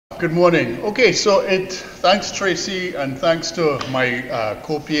Good morning. Okay, so thanks Tracy and thanks to my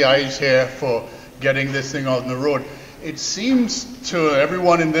co-PIs here for getting this thing out on the road. It seems to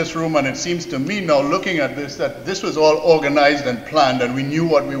everyone in this room, and it seems to me now looking at this, that this was all organized and planned and we knew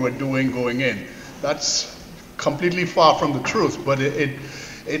what we were doing going in. That's completely far from the truth, but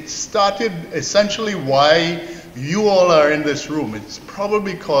it started essentially why you all are in this room. It's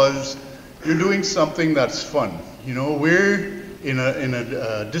probably because you're doing something that's fun. You know, we're in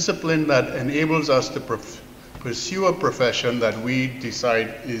a discipline that enables us to pursue a profession that we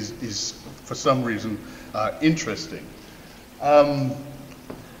decide is for some reason interesting. My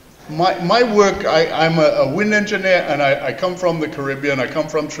work, I'm a wind engineer, and I come from the Caribbean. I come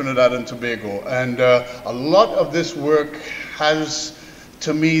from Trinidad and Tobago, and a lot of this work has,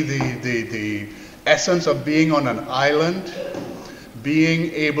 to me, the essence of being on an island,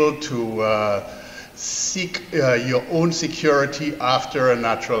 being able to seek your own security after a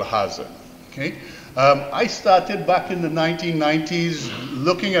natural hazard. Okay, I started back in the 1990s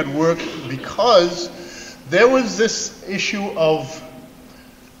looking at work because there was this issue of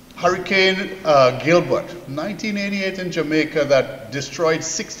Hurricane Gilbert, 1988 in Jamaica, that destroyed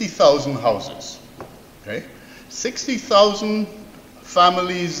 60,000 houses. Okay, 60,000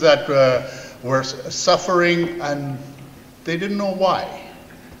 families that were suffering, and they didn't know why.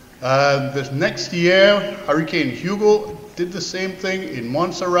 The next year, Hurricane Hugo did the same thing in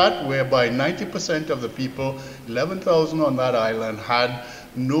Montserrat, whereby 90% of the people, 11,000 on that island, had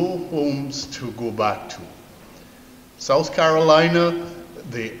no homes to go back to. South Carolina,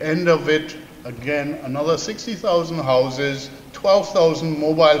 the end of it, again, another 60,000 houses, 12,000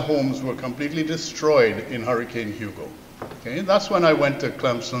 mobile homes were completely destroyed in Hurricane Hugo. Okay, that's when I went to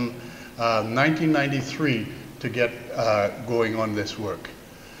Clemson, 1993, to get going on this work.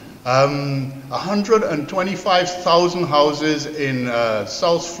 125,000 houses in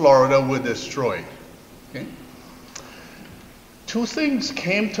South Florida were destroyed. Okay? Two things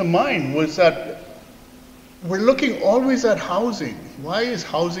came to mind was that we're looking always at housing. Why is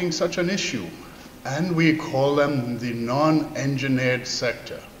housing such an issue? And we call them the non-engineered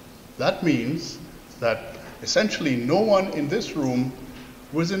sector. That means that essentially no one in this room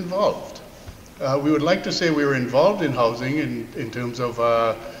was involved. We would like to say we were involved in housing in terms of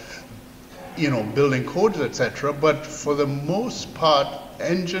building codes, etc., but for the most part,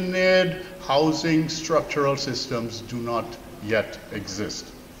 engineered housing structural systems do not yet exist.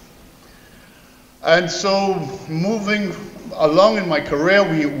 And so moving along in my career,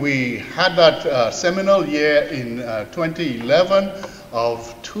 we had that seminal year in 2011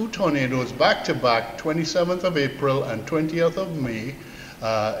 of two tornadoes back to back, 27th of April and 20th of May,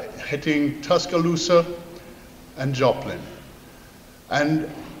 hitting Tuscaloosa and Joplin. And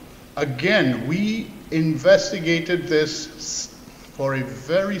again, we investigated this for a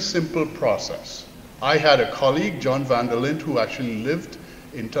very simple process. I had a colleague, John Vanderlint, who actually lived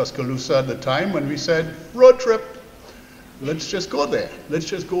in Tuscaloosa at the time, and we said, road trip, let's just go there. Let's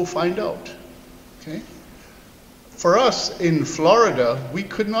just go find out. Okay? For us in Florida, we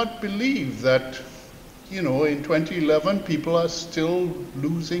could not believe that, in 2011, people are still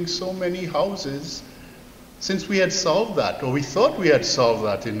losing so many houses since we had solved that, or we thought we had solved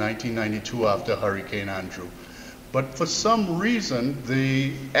that in 1992 after Hurricane Andrew. But for some reason,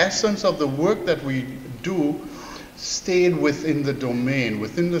 the essence of the work that we do stayed within the domain,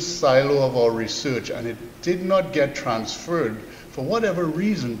 within the silo of our research, and it did not get transferred, for whatever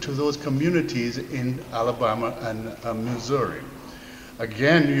reason, to those communities in Alabama and Missouri.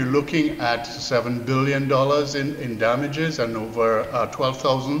 Again, you're looking at $7 billion in damages and over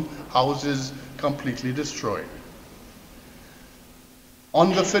 12,000 houses completely destroyed.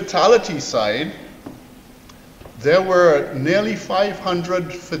 On the fatality side, there were nearly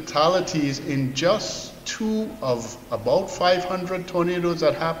 500 fatalities in just two of about 500 tornadoes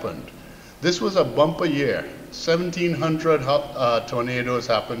that happened. This was a bumper year. 1,700 tornadoes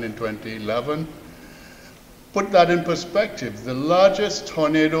happened in 2011. Put that in perspective, the largest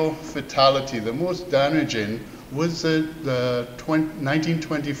tornado fatality, the most damaging, was the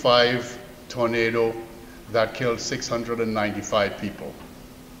 1925 tornado that killed 695 people.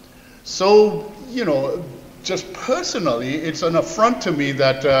 So, just personally, it's an affront to me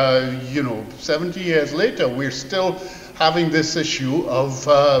that, 70 years later, we're still having this issue of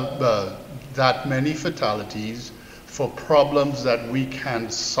that many fatalities for problems that we can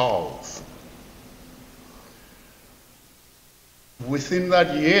solve. Within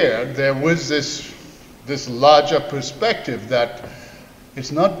that year, there was this larger perspective that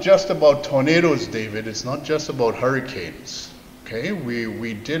it's not just about tornadoes, David, it's not just about hurricanes. Okay,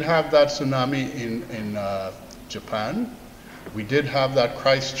 we did have that tsunami in Japan. We did have that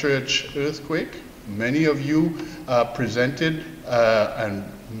Christchurch earthquake. Many of you presented and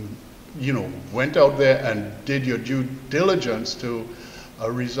went out there and did your due diligence to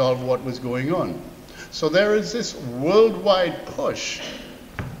resolve what was going on. So there is this worldwide push.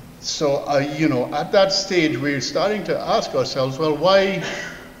 So, at that stage, we're starting to ask ourselves, well,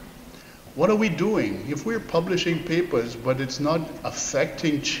 what are we doing? If we're publishing papers, but it's not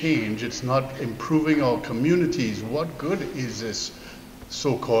affecting change, it's not improving our communities, what good is this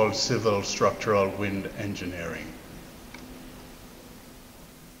so-called civil structural wind engineering?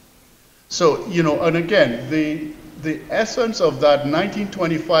 So, and again, the essence of that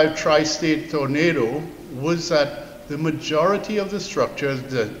 1925 tri-state tornado was that the majority of the structures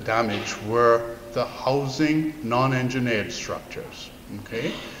that damaged were the housing non-engineered structures,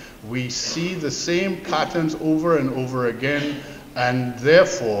 okay? We see the same patterns over and over again, and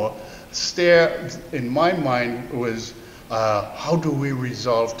therefore, STAIR, in my mind, was how do we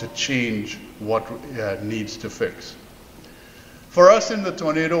resolve to change what needs to fix? For us in the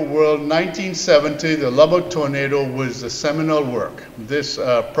tornado world, 1970, the Lubbock tornado was the seminal work. This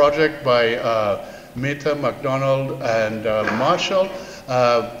project by Mehta, McDonald, and Marshall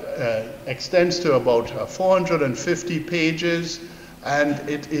extends to about 450 pages, and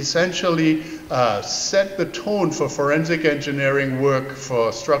it essentially set the tone for forensic engineering work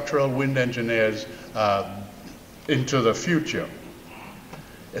for structural wind engineers into the future.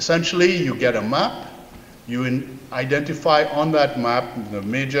 Essentially, you get a map, you identify on that map the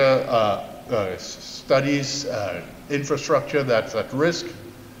major studies, infrastructure that's at risk,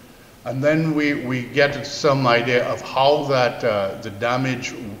 and then we get some idea of how that the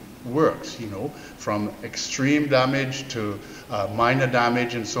damage works, from extreme damage to minor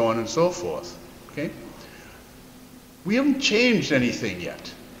damage and so on and so forth, okay? We haven't changed anything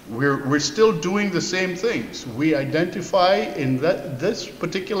yet. We're still doing the same things. We identify, in this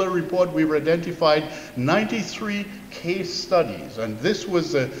particular report, we've identified 93 case studies, and this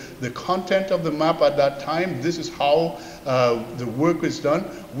was the content of the map at that time. This is how the work is done.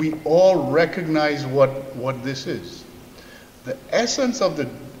 We all recognize what this is. The essence of the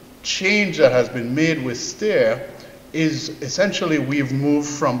change that has been made with STAIR is essentially we've moved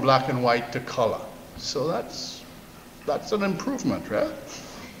from black and white to color. So that's an improvement, right?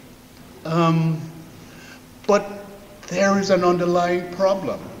 But there is an underlying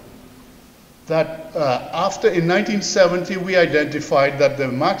problem. That in 1970, we identified that the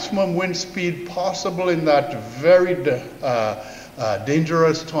maximum wind speed possible in that very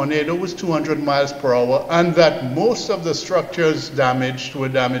dangerous tornado was 200 miles per hour, and that most of the structures damaged were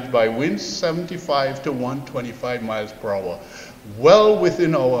damaged by winds 75 to 125 miles per hour, well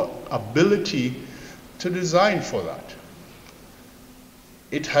within our ability to design for that.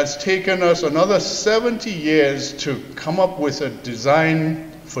 It has taken us another 70 years to come up with a design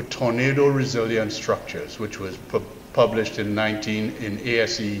for tornado resilient structures, which was published in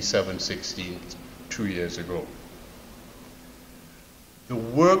ASE 716 2 years ago. The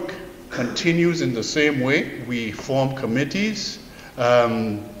work continues in the same way. We form committees,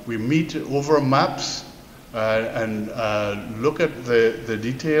 we meet over maps and look at the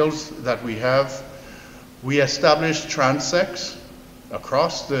details that we have. We establish transects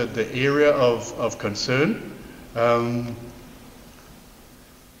across the area of concern.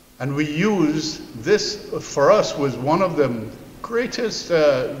 And we use this, for us, was one of the greatest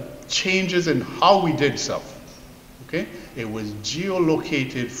changes in how we did stuff. Okay? It was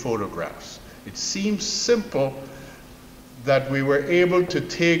geolocated photographs. It seems simple that we were able to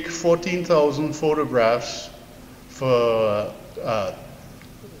take 14,000 photographs for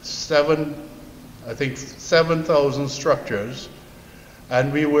 7,000 structures,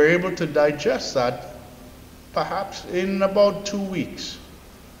 and we were able to digest that perhaps in about 2 weeks.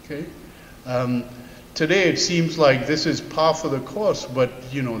 Okay? Today it seems like this is par for the course, but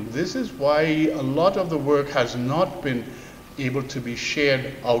this is why a lot of the work has not been able to be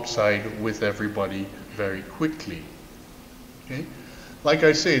shared outside with everybody very quickly. Okay? Like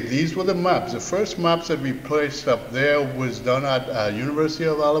I say, these were the maps. The first maps that we placed up there was done at University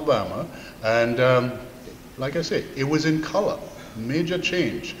of Alabama, and like I say, it was in color, major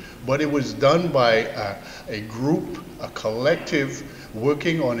change, but it was done by a group, a collective,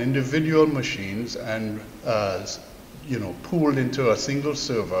 working on individual machines and pooled into a single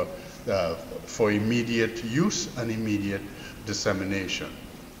server for immediate use and immediate dissemination.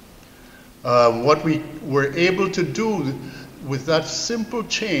 What we were able to do with that simple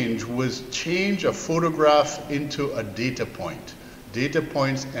change was change a photograph into a data point. Data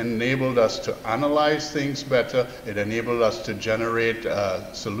points enabled us to analyze things better. It enabled us to generate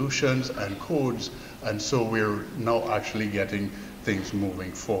solutions and codes And so we're now actually getting things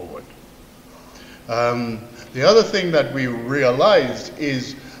moving forward. The other thing that we realized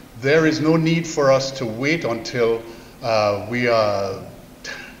is there is no need for us to wait until we are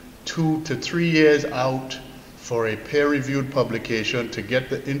 2 to 3 years out for a peer-reviewed publication to get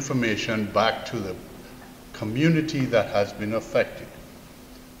the information back to the community that has been affected.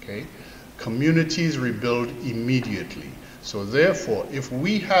 Okay? Communities rebuild immediately. So therefore, if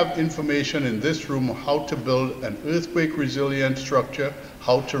we have information in this room how to build an earthquake-resilient structure,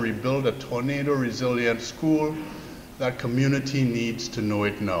 how to rebuild a tornado-resilient school, that community needs to know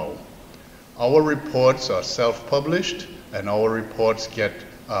it now. Our reports are self-published, and our reports get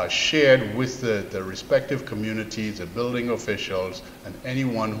shared with the respective communities, the building officials, and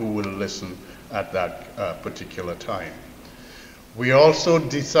anyone who will listen at that particular time. We also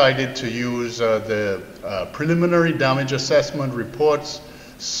decided to use the preliminary damage assessment reports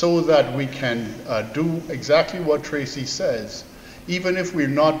so that we can do exactly what Tracy says. Even if we're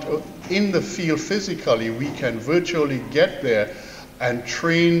not in the field physically, we can virtually get there and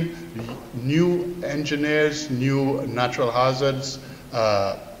train new engineers, new natural hazards,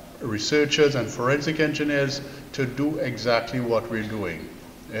 researchers and forensic engineers to do exactly what we're doing.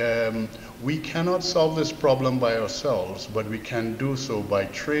 We cannot solve this problem by ourselves, but we can do so by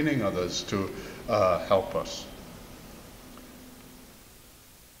training others to help us.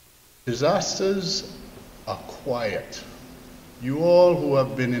 Disasters are quiet. You all who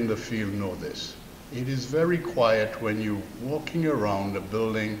have been in the field know this. It is very quiet when you're walking around a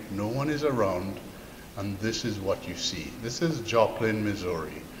building, no one is around, and this is what you see. This is Joplin,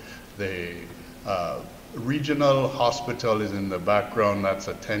 Missouri. The regional hospital is in the background. That's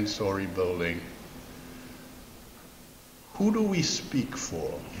a 10-story building. Who do we speak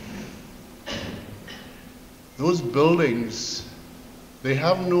for? Those buildings, they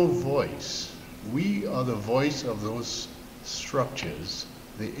have no voice. We are the voice of those structures,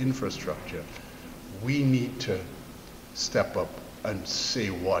 the infrastructure. We need to step up and say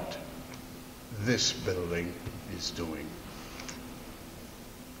what this building is doing.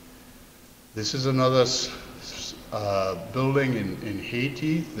 This is another building in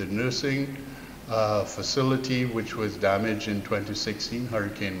Haiti, the nursing facility which was damaged in 2016,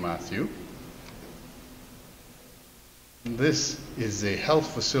 Hurricane Matthew. This is a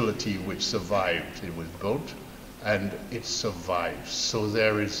health facility which survived. It was built and it survived. So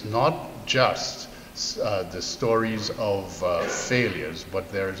there is not just the stories of failures, but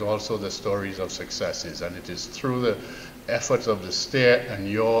there is also the stories of successes, and it is through the efforts of the STAIR and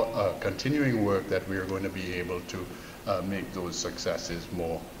your continuing work that we are going to be able to make those successes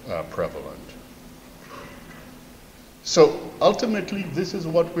more prevalent. So ultimately, this is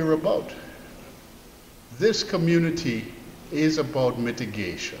what we're about. This community is about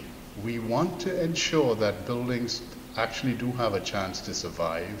mitigation. We want to ensure that buildings actually do have a chance to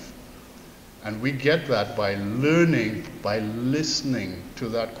survive. And we get that by learning, by listening to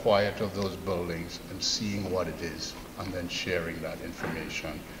that quiet of those buildings and seeing what it is, and then sharing that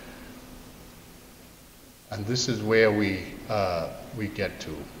information. And this is where we get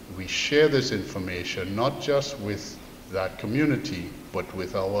to. We share this information not just with that community, but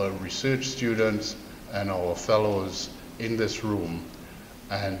with our research students and our fellows in this room.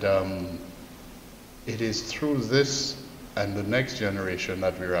 And it is through this and the next generation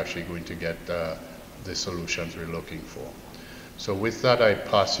that we're actually going to get the solutions we're looking for. So with that, I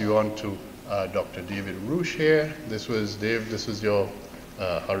pass you on to Dr. David Roosh here. This was Dave, this was your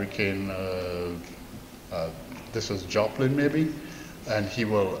hurricane, this was Joplin maybe, and he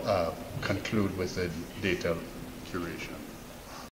will conclude with the data curation.